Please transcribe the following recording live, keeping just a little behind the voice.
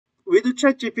with the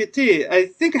ChatGPT, I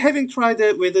think having tried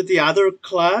it with the other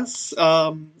class,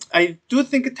 I do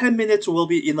think 10 minutes will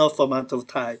be enough amount of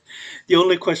time. The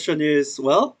only question is,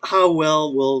 well, how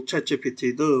well will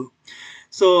ChatGPT do?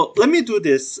 So let me do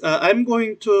this. I'm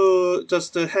going to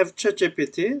just have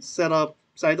ChatGPT set up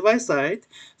side by side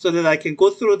so that I can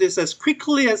go through this as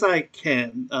quickly as I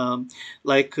can,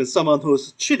 like someone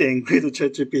who's cheating with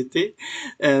ChatGPT,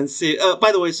 and see.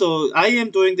 By the way, so I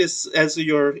am doing this as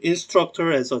your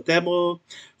instructor, as a demo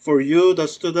for you, the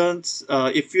students.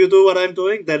 If you do what I'm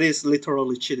doing, that is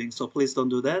literally cheating. So please don't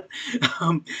do that.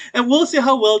 Um, and we'll see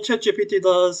how well ChatGPT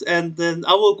does, and then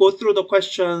I will go through the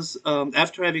questions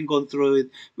after having gone through it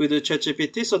with the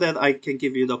ChatGPT, so that I can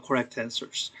give you the correct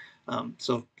answers.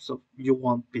 So you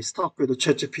won't be stuck with the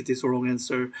ChatGPT's wrong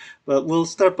answer. But we'll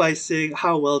start by seeing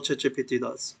how well ChatGPT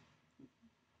does.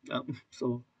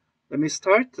 So let me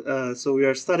start. So we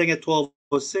are starting at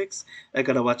 12:06. I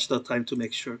gotta watch the time to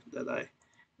make sure that I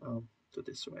do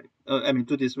this right. I mean,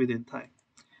 do this within time.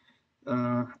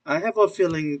 I have a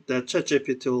feeling that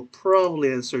ChatGPT will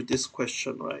probably answer this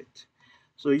question right.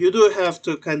 So you do have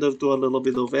to kind of do a little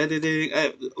bit of editing.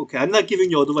 Okay, I'm not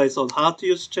giving you advice on how to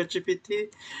use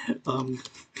ChatGPT, um,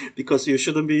 because you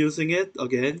shouldn't be using it.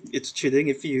 Again, it's cheating.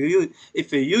 If you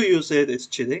use it, it's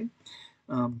cheating.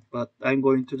 But I'm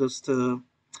going to just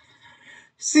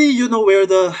see, where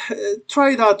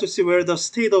try it out to see where the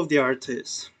state of the art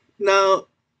is. Now,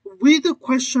 with the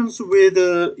questions with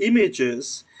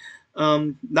images,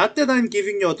 not that I'm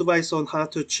giving you advice on how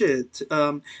to cheat.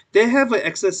 They have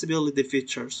accessibility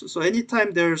features. So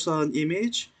anytime there's an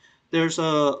image, there's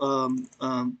a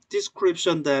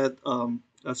description that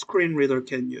a screen reader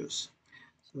can use.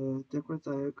 So decorate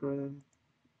diagram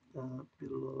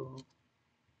below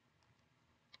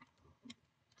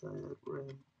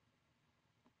diagram.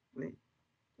 Wait.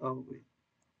 Oh wait.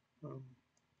 Um,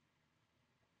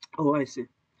 oh, I see.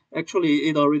 Actually,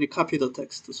 it already copied the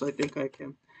text, so I think I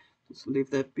can just leave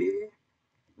that be.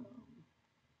 Um,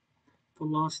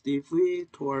 velocity v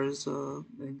towards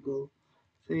angle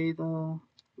theta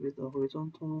with the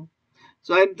horizontal.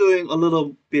 So I'm doing a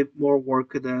little bit more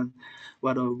work than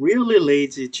what a really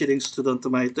lazy cheating student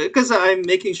might do, because I'm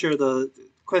making sure the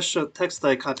question text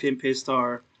I copy and paste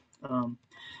are um,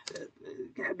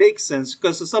 makes sense,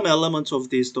 because some elements of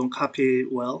these don't copy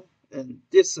well, and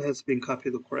this has been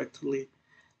copied correctly.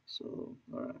 So,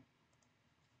 all right.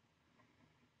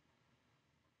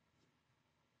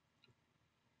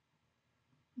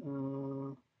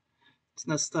 Uh, it's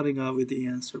not starting out with the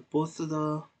answer. Both of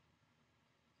the,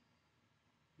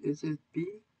 is it B?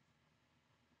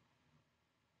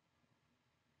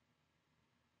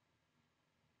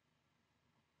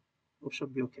 Option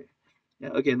B, okay. Yeah,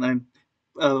 again, I'm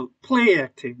play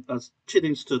acting as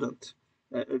cheating student.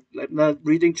 I'm not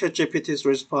reading ChatGPT's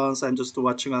response. I'm just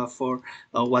watching out for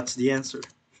what's the answer.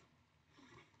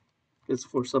 Because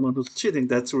for someone who's cheating,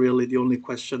 that's really the only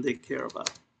question they care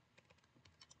about.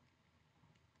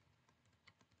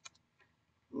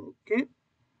 Okay.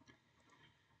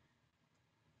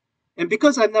 And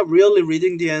because I'm not really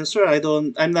reading the answer,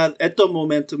 I'm not at the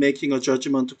moment making a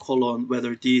judgment call on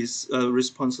whether these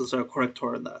responses are correct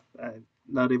or not. I'm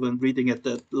not even reading at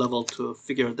that level to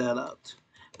figure that out.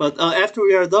 But after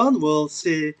we are done, we'll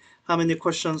see how many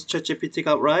questions ChatGPT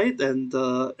got right, and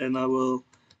I will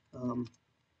um,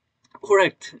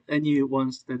 correct any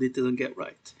ones that it didn't get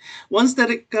right. Once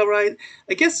that it got right,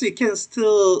 I guess it can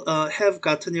still have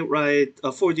gotten it right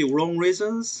for the wrong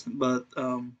reasons, but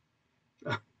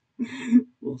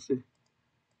we'll see.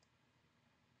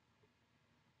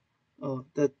 Oh,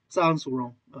 that sounds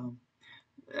wrong.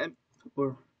 I'm,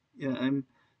 or yeah,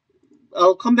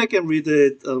 I'll come back and read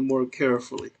it more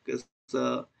carefully, because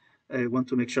I want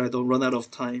to make sure I don't run out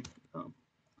of time. Um,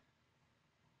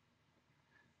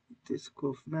 Disk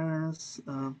of mass.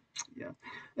 Yeah.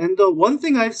 And the one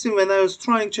thing I've seen when I was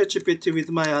trying ChatGPT with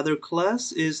my other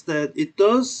class is that it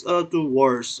does do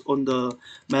worse on the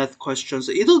math questions.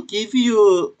 It'll give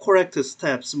you correct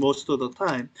steps most of the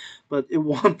time, but it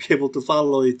won't be able to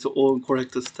follow its own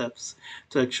correct steps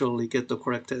to actually get the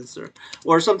correct answer.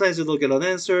 Or sometimes it'll get an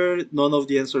answer, none of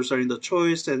the answers are in the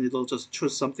choice, and it'll just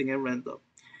choose something at random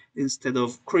instead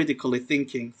of critically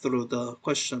thinking through the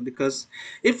question, because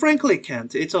it frankly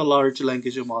can't. It's a large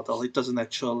language model. It doesn't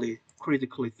actually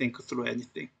critically think through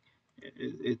anything.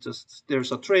 It just,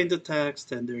 there's a trained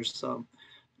text, and there's some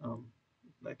um,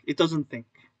 like, it doesn't think.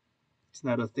 It's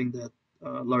not a thing that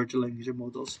large language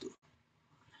models do.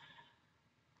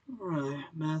 All right,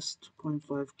 mass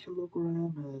 2.5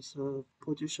 kilogram has a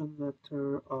position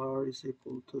vector r is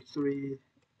equal to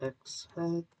 3x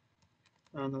hat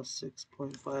minus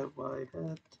 6.5 y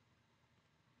hat.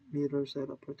 meters at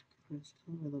a particular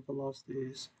instant, and the velocity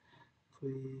is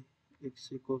v x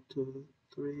equal to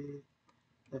 3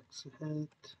 x ahead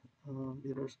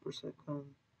meters per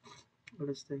second. What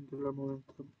is the angular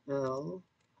momentum L?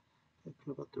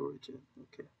 Talking about the origin.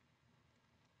 Okay.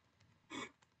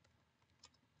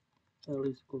 L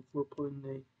is equal to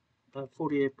 4.8,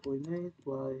 48.8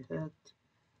 y hat.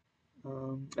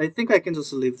 I think I can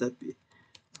just leave that be.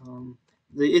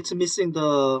 It's missing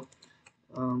the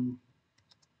um,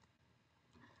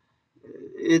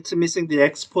 it's missing the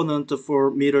exponent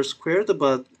for meter squared,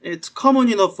 but it's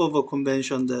common enough of a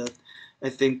convention that I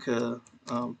think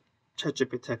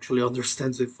ChatGPT actually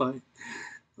understands it fine.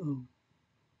 Um,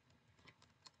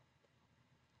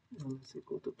 L is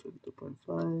equal to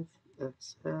 22.5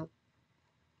 x hat.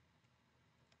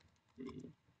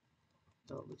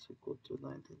 L is equal to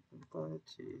 19.5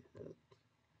 t hat.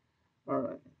 All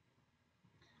right.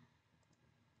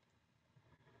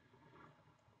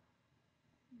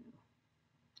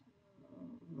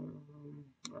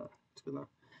 It's gonna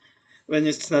when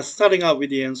it's not starting out with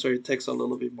the answer, it takes a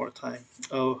little bit more time.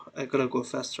 Oh, I gotta go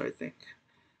faster, I think.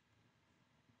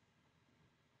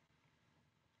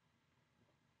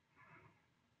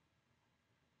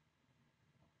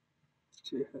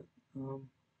 T hat.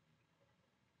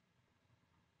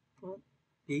 What?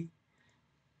 E.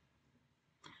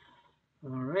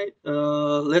 All right.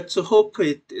 Let's hope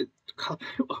it copy.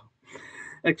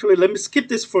 Actually, let me skip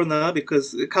this for now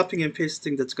because copying and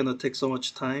pasting that's gonna take so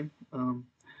much time.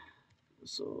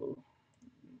 So,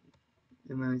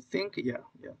 and I think yeah,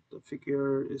 the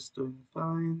figure is doing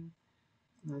fine.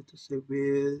 I have to say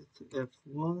with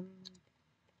F1,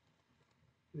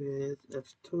 with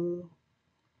F2,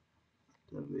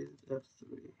 then with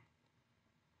F3.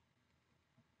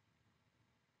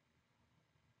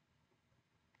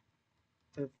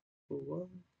 F1.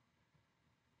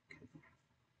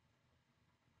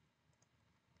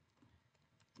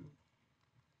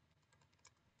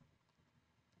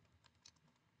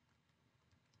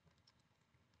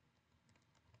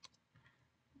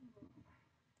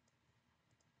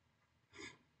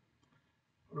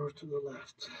 Or to the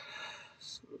left.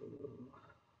 So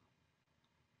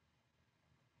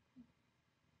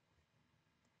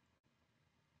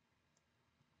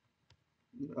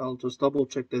I'll just double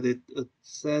check that it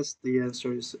says the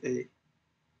answer is A.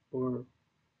 Or,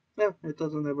 yeah, it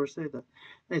doesn't ever say that.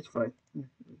 It's fine. I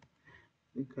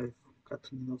think I've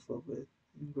gotten enough of it.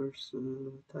 Inverse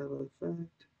Taylor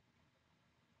effect.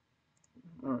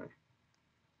 Alright.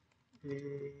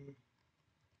 A,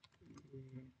 B,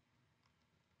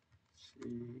 C,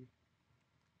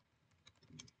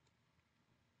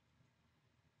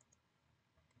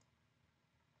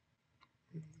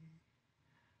 A.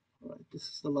 Alright, this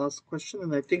is the last question,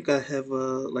 and I think I have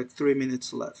like 3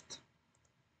 minutes left.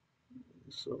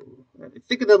 So I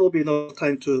think that'll be enough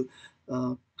time to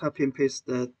copy and paste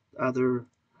that other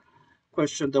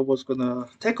question that was gonna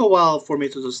take a while for me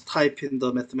to just type in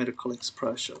the mathematical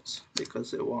expressions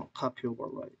because it won't copy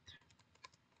overwrite.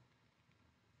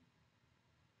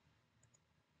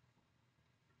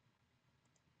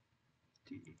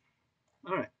 D.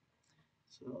 All right,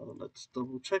 so let's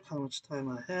double check how much time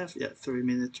I have. Yeah, 3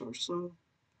 minutes or so.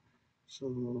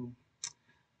 So I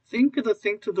think the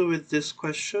thing to do with this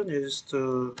question is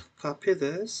to copy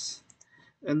this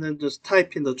and then just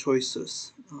type in the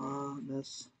choices.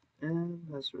 Mass N,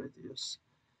 mass radius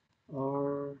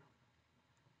R,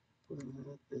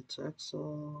 it's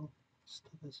XL,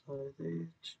 step aside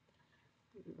H,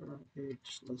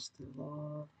 H less than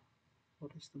R.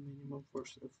 What is the minimum for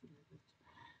self-related?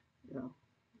 Yeah,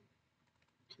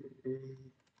 okay, A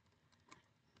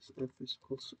is F is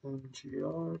equals to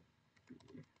MGR,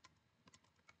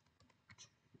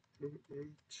 B,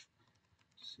 H,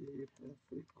 C, F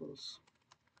equals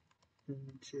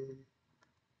MJ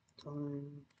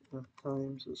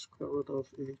times the square root of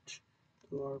H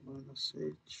to R minus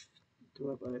H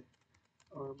divided by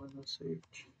R minus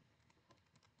H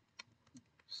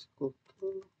is equal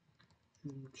to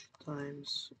MG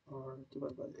times R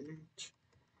divided by H.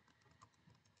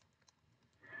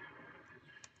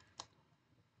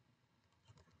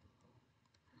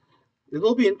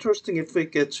 It'll be interesting if we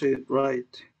get it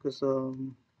right, because I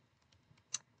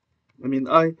mean,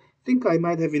 I think I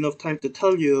might have enough time to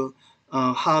tell you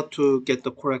how to get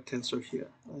the correct answer here.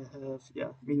 I have,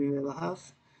 yeah, minute and a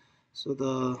half. So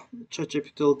the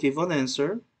ChatGPT will give an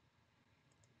answer,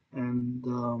 and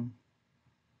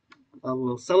I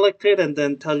will select it and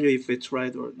then tell you if it's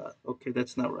right or not. Okay,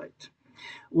 that's not right.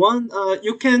 One,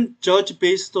 you can judge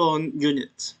based on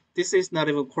units. This is not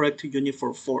even correct unit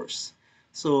for force.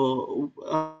 So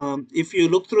if you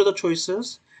look through the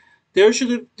choices,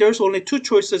 There's only two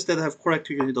choices that have correct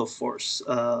unit of force.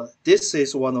 This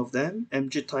is one of them,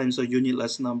 mg times a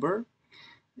unitless number,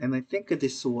 and I think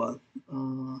this one.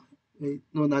 Wait,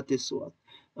 no, not this one.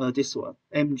 This one,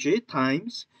 mg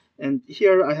times, and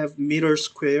here I have meter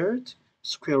squared,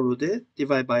 square rooted,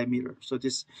 divide by meter.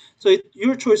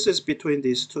 Your choice is between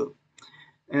these two.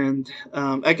 And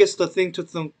I guess the thing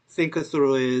to think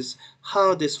through is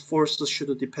how this force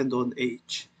should depend on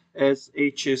h. As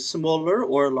h is smaller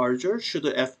or larger, should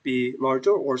f be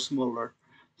larger or smaller?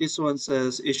 This one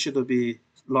says it should be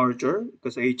larger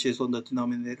because h is on the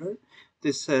denominator.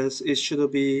 This says it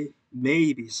should be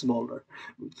maybe smaller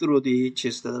through the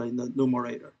h's that are in the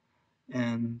numerator.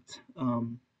 And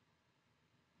um,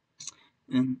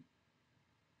 and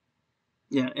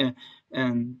yeah,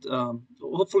 and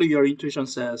hopefully your intuition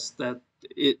says that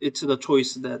it's the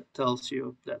choice that tells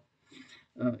you that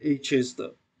H is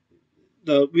the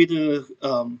with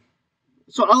the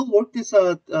so I'll work this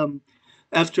out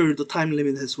after the time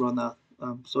limit has run out.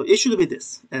 So it should be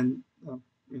this, and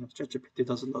ChatGPT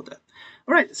doesn't know that.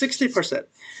 All right, 60%.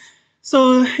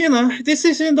 So this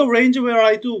is in the range where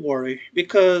I do worry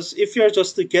because if you're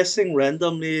just guessing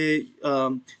randomly,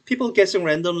 people guessing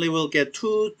randomly will get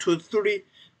two to three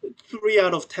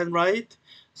out of 10 right.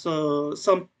 So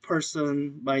some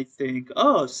person might think,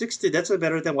 oh, 60, that's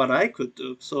better than what I could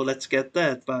do. So let's get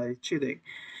that by cheating.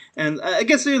 And I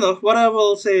guess, what I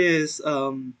will say is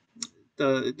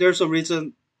there's a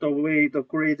reason the way the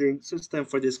grading system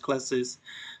for this class is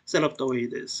set up the way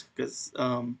it is. Because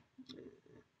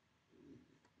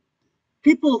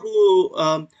people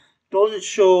who don't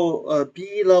show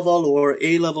B level or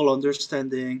A level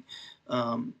understanding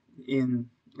um, in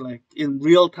in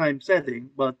real time setting,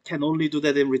 but can only do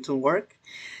that in written work,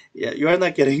 yeah, you are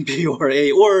not getting B or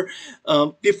A. Or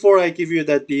before I give you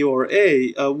that B or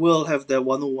A, we'll have that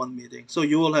one-on-one meeting. So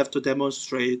you will have to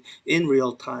demonstrate in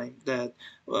real time that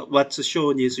what's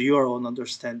shown is your own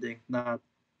understanding, not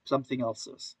something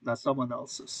else's, not someone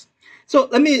else's. So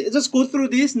let me just go through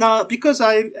this now because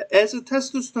as a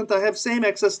test student, I have same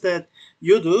access that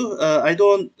you do. I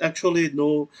don't actually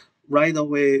know right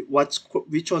away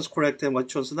which one's correct and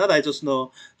which one's not. I just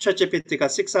know ChatGPT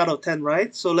got 6 out of 10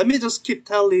 right. So let me just keep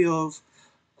tally of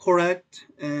correct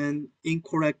and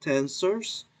incorrect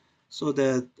answers so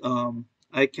that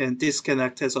I can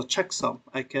disconnect as a checksum.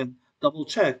 I can double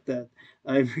check that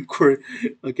I'm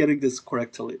getting this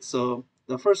correctly. So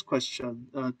the first question,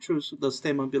 choose the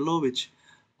statement below which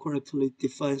correctly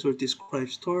defines or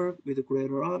describes torque with a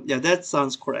greater arm. Yeah, that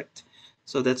sounds correct.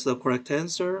 So that's the correct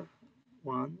answer.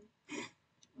 One.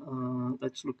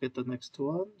 Let's look at the next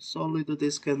one. Solid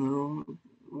disk and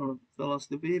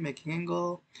velocity v, making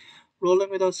angle. Rolling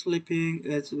without slipping,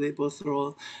 as they both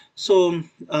roll. So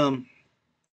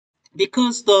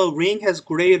because the ring has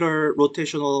greater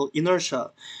rotational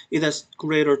inertia, it has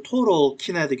greater total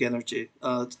kinetic energy.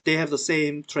 They have the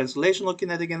same translational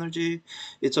kinetic energy.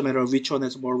 It's a matter of which one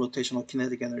has more rotational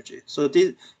kinetic energy. So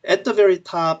at the very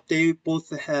top, they both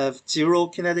have zero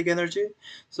kinetic energy.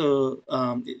 So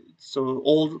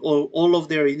all of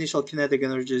their initial kinetic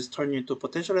energies turn into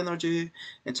potential energy.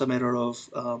 It's a matter of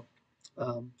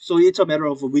it's a matter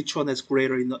of which one has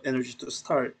greater energy to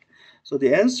start. So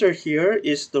the answer here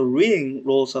is the ring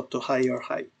rolls up to higher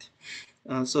height.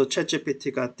 So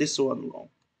ChatGPT got this one wrong.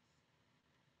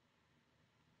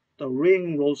 The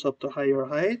ring rolls up to higher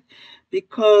height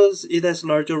because it has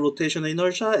larger rotational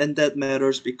inertia, and that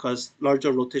matters because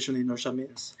larger rotational inertia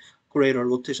means greater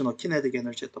rotational kinetic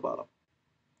energy at the bottom.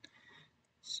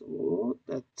 So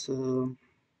that's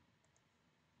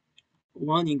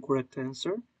one incorrect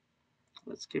answer.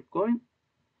 Let's keep going.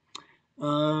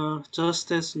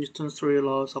 Just as Newton's three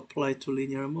laws apply to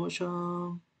linear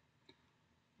motion.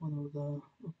 One of the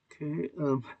okay.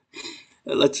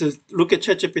 Let's just look at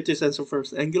ChatGPT's answer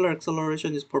first. Angular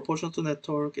acceleration is proportional to net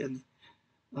torque, and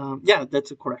yeah,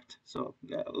 that's correct. So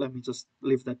yeah, let me just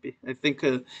leave that be. I think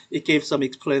it gave some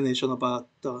explanation about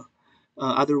the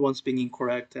other ones being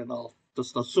incorrect, and I'll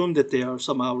just assume that they are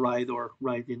somehow right or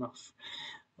right enough.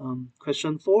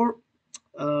 Question four.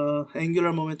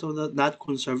 Angular momentum not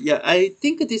conserved. Yeah, I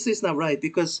think this is not right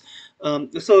because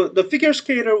so the figure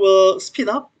skater will spin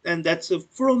up, and that's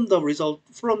from the result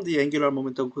from the angular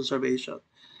momentum conservation.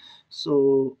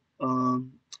 So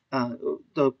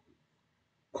the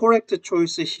correct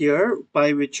choice here,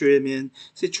 by which we mean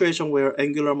situation where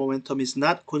angular momentum is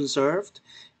not conserved,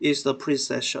 is the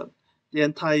precession. The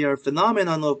entire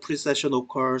phenomenon of precession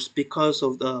occurs because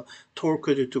of the torque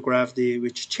due to gravity,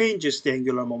 which changes the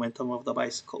angular momentum of the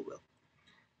bicycle wheel.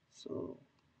 So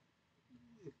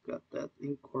we've got that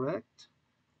incorrect.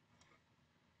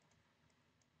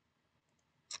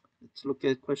 let's look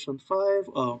at question 5.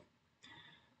 Oh,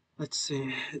 let's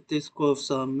see. Disk of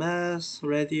some mass,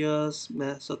 radius,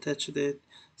 mass attached to it,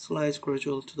 slides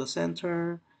gradual to the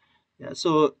center. Yeah,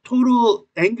 so total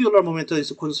angular momentum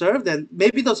is conserved, and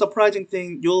maybe the surprising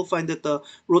thing, you'll find that the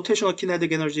rotational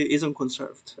kinetic energy isn't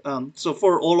conserved. So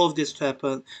for all of this to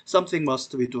happen, something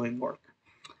must be doing work.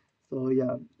 So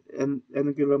yeah, and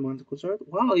angular momentum conserved.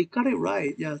 Wow, you got it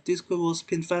right. Yeah, this will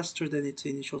spin faster than its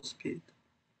initial speed.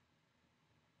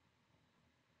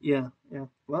 Yeah, yeah.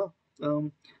 Well,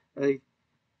 I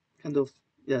kind of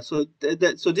yeah. So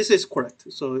so this is correct.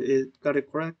 So it got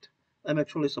it correct. I'm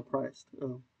actually surprised.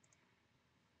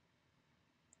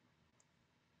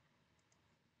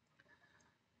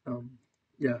 Um,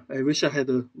 yeah, I wish I had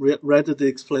read the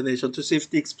explanation to see if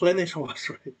the explanation was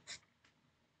right.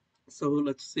 So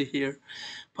let's see here,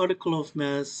 particle of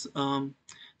mass.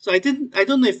 So I didn't. I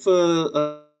don't know if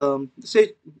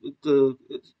say the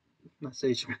not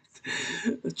Sage,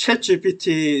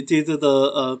 ChatGPT did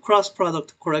the cross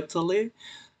product correctly.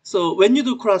 So when you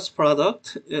do cross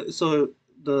product, so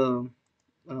the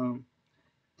um,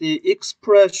 the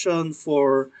expression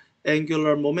for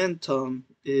angular momentum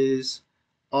is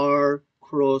r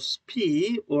cross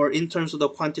p, or in terms of the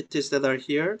quantities that are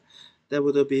here, that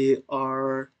would be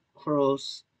r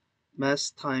cross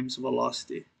mass times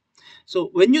velocity. So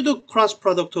when you do cross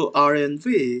product to R and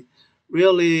V,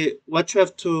 really what you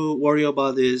have to worry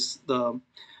about is the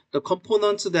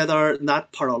components that are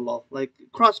not parallel. Like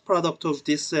cross product of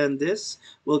this and this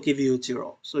will give you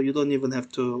 0. So you don't even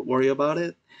have to worry about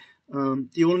it.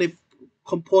 The only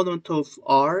component of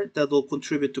R that will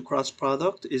contribute to cross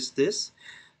product is this,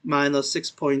 minus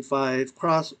 6.5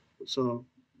 cross, so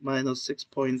minus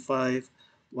 6.5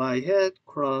 y hat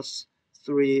cross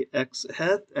 3x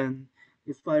hat. And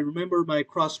if I remember my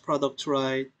cross product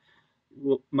right,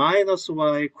 minus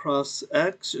y cross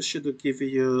x should give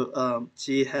you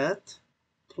g hat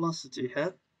plus g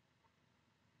hat.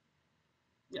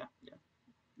 Yeah, yeah.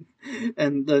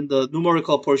 And then the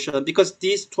numerical portion, because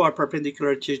these two are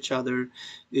perpendicular to each other,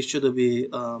 it should be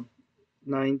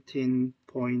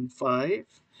 19.5,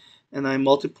 and I'm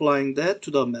multiplying that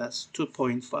to the mass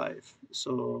 2.5.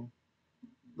 So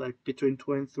like between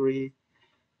 2 and 3.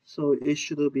 So it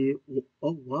should be,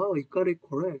 oh wow, you got it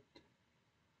correct.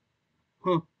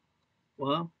 Huh,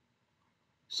 wow.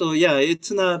 So yeah,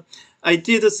 it's not, I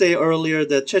did say earlier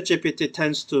that ChatGPT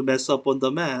tends to mess up on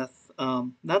the math.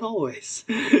 Not always.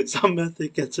 Some math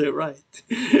it gets it right.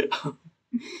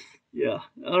 Yeah,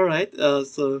 all right.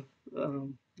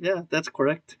 Yeah, that's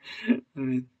correct. I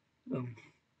mean, um,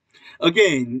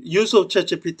 again, use of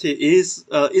ChatGPT is,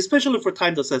 especially for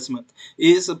timed assessment,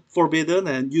 is forbidden,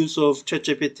 and use of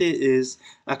ChatGPT is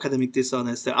academic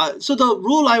dishonesty. So the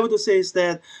rule I would say is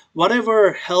that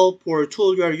whatever help or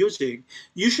tool you are using,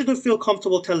 you should feel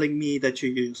comfortable telling me that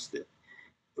you used it.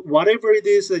 Whatever it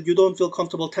is that you don't feel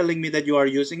comfortable telling me that you are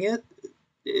using it,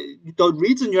 the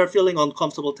reason you are feeling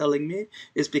uncomfortable telling me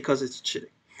is because it's cheating.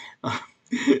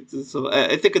 So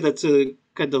I think that's a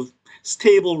kind of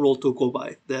stable rule to go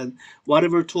by. Then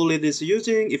whatever tool it is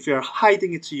using, if you're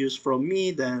hiding its use from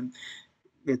me, then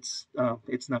it's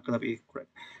not going to be correct.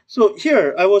 So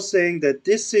here I was saying that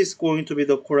this is going to be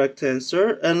the correct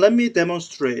answer, and let me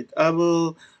demonstrate. I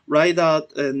will write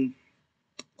out and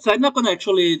so I'm not going to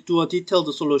actually do a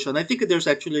detailed solution. I think there's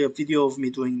actually a video of me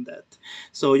doing that.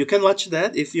 So you can watch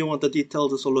that if you want a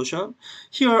detailed solution.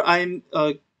 Here I'm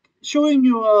showing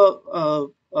you a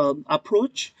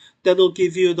approach that will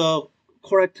give you the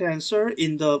correct answer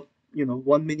in the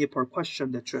 1 minute per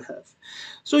question that you have.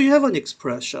 So you have an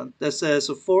expression that says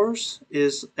force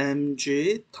is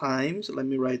mg times, let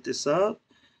me write this out,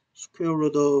 square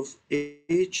root of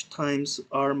h times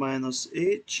r minus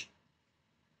h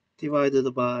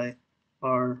divided by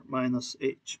r minus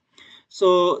h.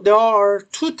 So there are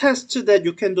two tests that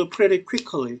you can do pretty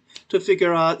quickly to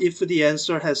figure out if the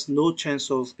answer has no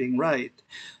chance of being right.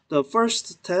 The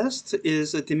first test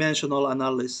is a dimensional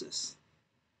analysis.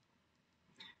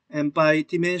 And by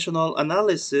dimensional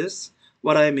analysis,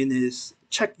 what I mean is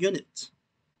check units.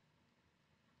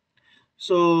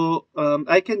 So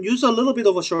I can use a little bit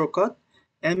of a shortcut.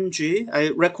 mg, I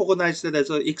recognize it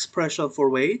as an expression for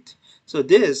weight. So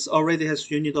this already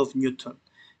has unit of Newton,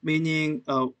 meaning,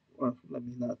 well, let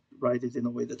me not write it in a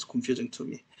way that's confusing to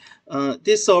me.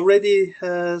 This already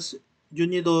has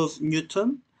unit of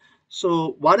Newton.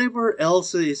 So whatever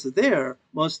else is there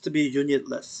must be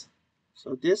unitless.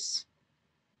 So this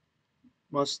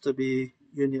must be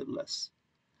unitless.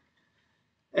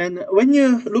 And when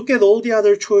you look at all the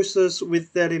other choices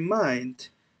with that in mind,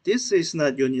 this is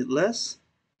not unitless,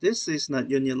 this is not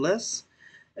unitless,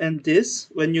 And this,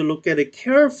 when you look at it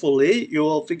carefully, you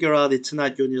will figure out it's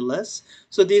not uniless.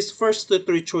 So these first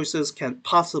three choices can't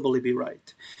possibly be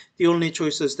right. The only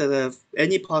choices that have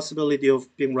any possibility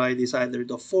of being right is either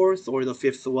the fourth or the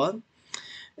fifth one.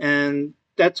 And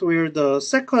that's where the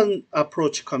second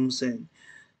approach comes in.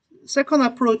 Second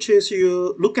approach is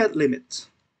you look at limits,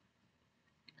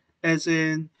 as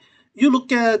in you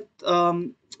look at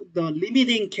the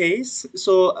limiting case.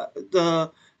 So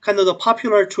the kind of the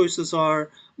popular choices are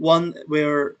one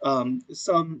where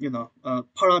some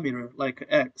parameter like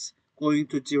x going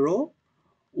to zero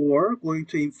or going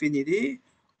to infinity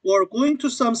or going to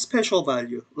some special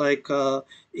value. Like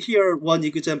here, one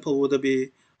example would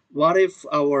be what if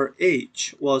our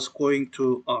h was going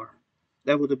to r?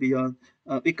 That would be on,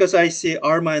 because I see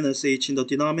r minus h in the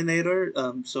denominator,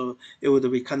 so it would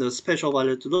be kind of a special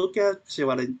value to look at, see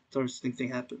what interesting thing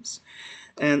happens.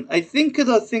 And I think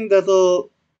the thing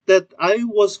that I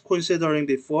was considering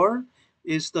before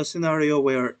is the scenario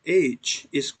where h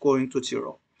is going to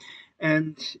zero.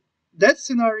 And that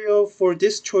scenario for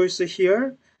this choice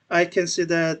here, I can see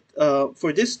that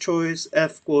for this choice,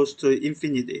 f goes to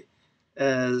infinity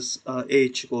as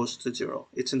h goes to zero.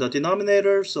 It's in the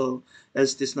denominator, so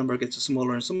as this number gets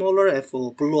smaller and smaller, f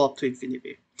will blow up to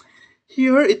infinity.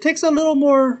 Here, it takes a little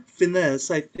more finesse,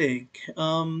 I think.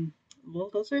 Well,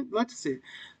 does it? Let's see.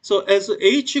 So as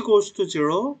h goes to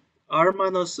zero, r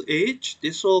minus h,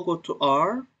 this will go to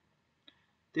r,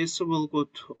 this will go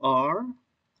to r,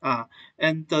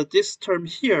 and this term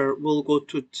here will go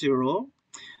to 0.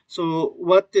 So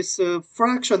what this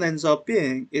fraction ends up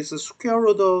being is the square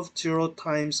root of 0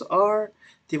 times r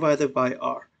divided by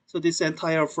r. So this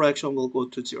entire fraction will go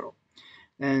to 0.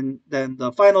 And then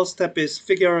the final step is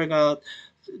figuring out,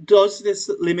 does this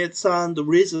limit sound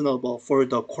reasonable for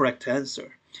the correct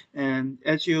answer? And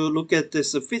as you look at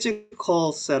this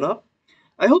physical setup,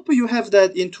 I hope you have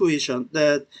that intuition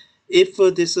that if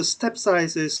this step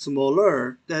size is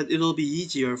smaller, that it'll be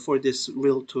easier for this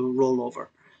wheel to roll over.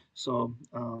 So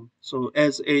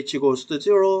as h goes to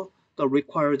zero, the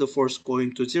required force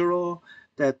going to zero,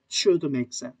 that should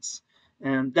make sense.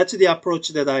 And that's the approach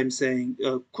that I'm saying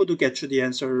could get you the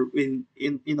answer in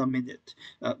a minute.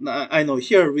 I know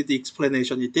here with the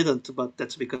explanation it didn't, but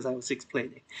that's because I was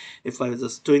explaining. If I was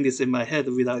just doing this in my head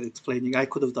without explaining, I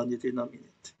could have done it in a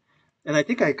minute. And I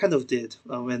think I kind of did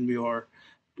when we were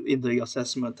in the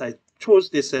assessment. I chose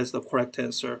this as the correct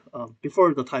answer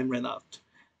before the time ran out.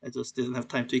 I just didn't have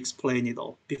time to explain it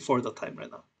all before the time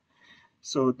ran out.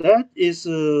 So that is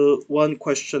one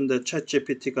question that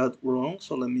ChatGPT got wrong.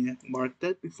 So let me mark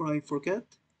that before I forget.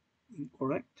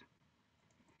 Incorrect.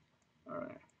 All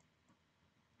right.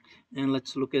 And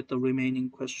let's look at the remaining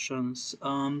questions.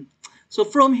 So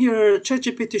from here,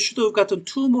 ChatGPT should have gotten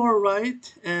two more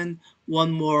right and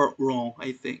one more wrong,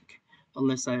 I think,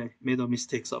 unless I made a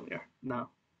mistake somewhere. Now,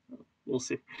 we'll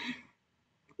see.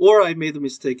 Or I made a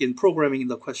mistake in programming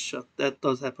the question. That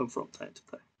does happen from time to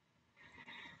time.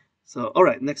 So, all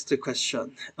right, next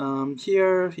question.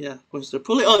 Here, yeah, Mr.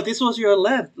 Pulley. Oh, this was your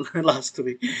lab last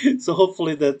week. So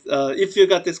hopefully that if you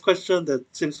got this question, that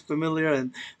seems familiar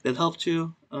and that helped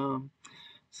you.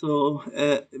 So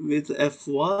with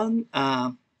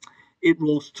F1, it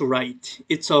rolls to right.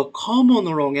 It's a common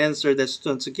wrong answer that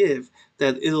students give,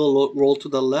 that it'll roll to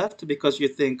the left because you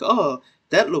think, oh,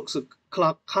 that looks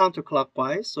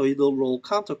counterclockwise, so it'll roll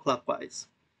counterclockwise.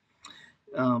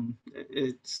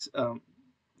 It's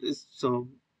so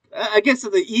I guess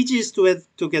the easiest way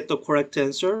to get the correct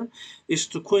answer is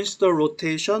to consider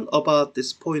rotation about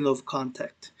this point of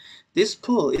contact. This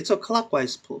pull, it's a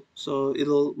clockwise pull, so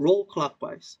it'll roll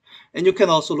clockwise. And you can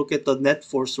also look at the net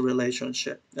force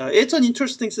relationship. It's an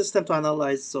interesting system to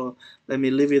analyze, so let me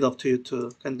leave it up to you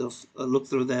to kind of look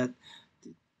through that.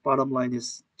 The bottom line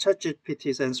is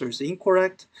ChatGPT's answer is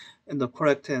incorrect, and the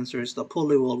correct answer is the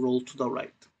pulley will roll to the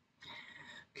right.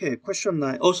 Okay, question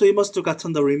 9. Also, you must have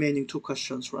gotten the remaining two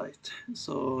questions right.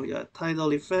 So, yeah,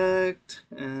 tidal effect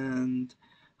and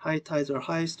high tides are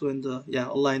highest when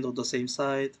aligned on the same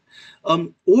side.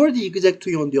 Or the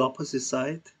exactly on the opposite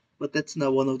side, but that's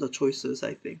not one of the choices,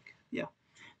 I think. Yeah.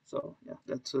 So, yeah,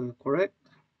 that's correct.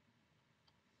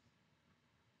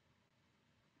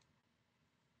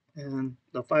 And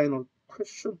the final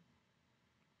question,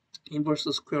 inverse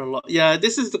square law. Yeah,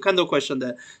 this is the kind of question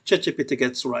that ChatGPT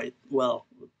gets right. Well,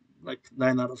 like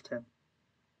 9 out of 10.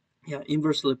 Yeah,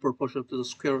 inversely proportional to the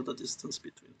square of the distance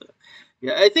between them.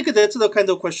 Yeah, I think that's the kind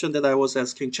of question that I was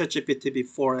asking ChatGPT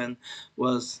before and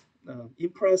was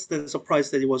impressed and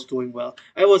surprised that it was doing well.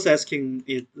 I was asking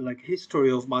it like history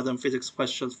of modern physics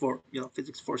questions for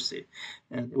physics 4C,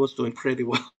 and it was doing pretty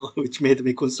well, which made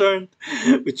me concerned,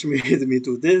 which made me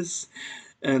do this.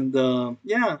 And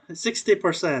yeah,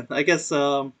 60%. I guess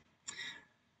so.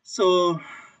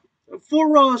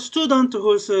 For a student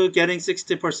who's getting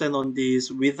 60% on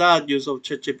these without use of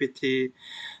ChatGPT,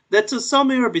 that's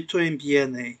somewhere between B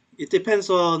and A. It depends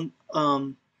on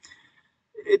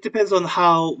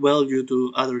how well you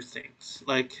do other things.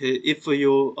 Like if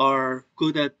you are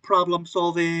good at problem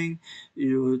solving,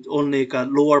 you only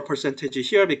got lower percentage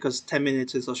here because 10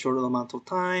 minutes is a short amount of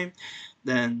time,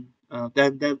 then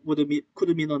that would be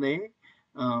could mean an A.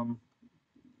 Um,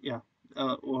 yeah,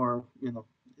 or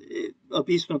a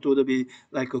B student would be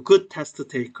like a good test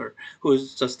taker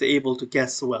who's just able to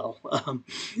guess well.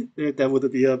 That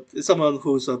would be someone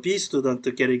who's a B student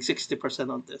getting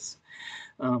 60% on this.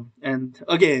 And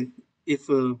again, if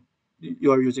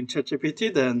you are using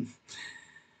ChatGPT, then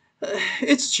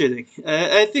it's cheating.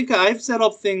 I think I've set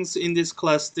up things in this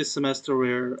class this semester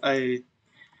where I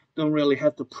don't really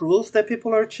have to prove that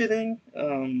people are cheating.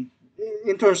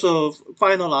 In terms of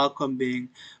final outcome being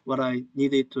what I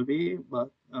need it to be,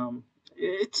 but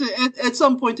at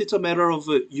some point it's a matter of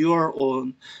your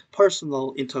own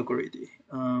personal integrity.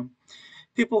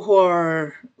 People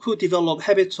who develop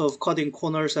habits of cutting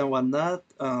corners and whatnot,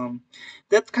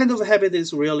 that kind of habit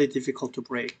is really difficult to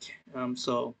break. Um,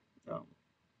 so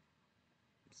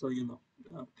you know,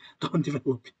 uh, don't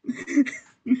develop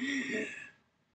it.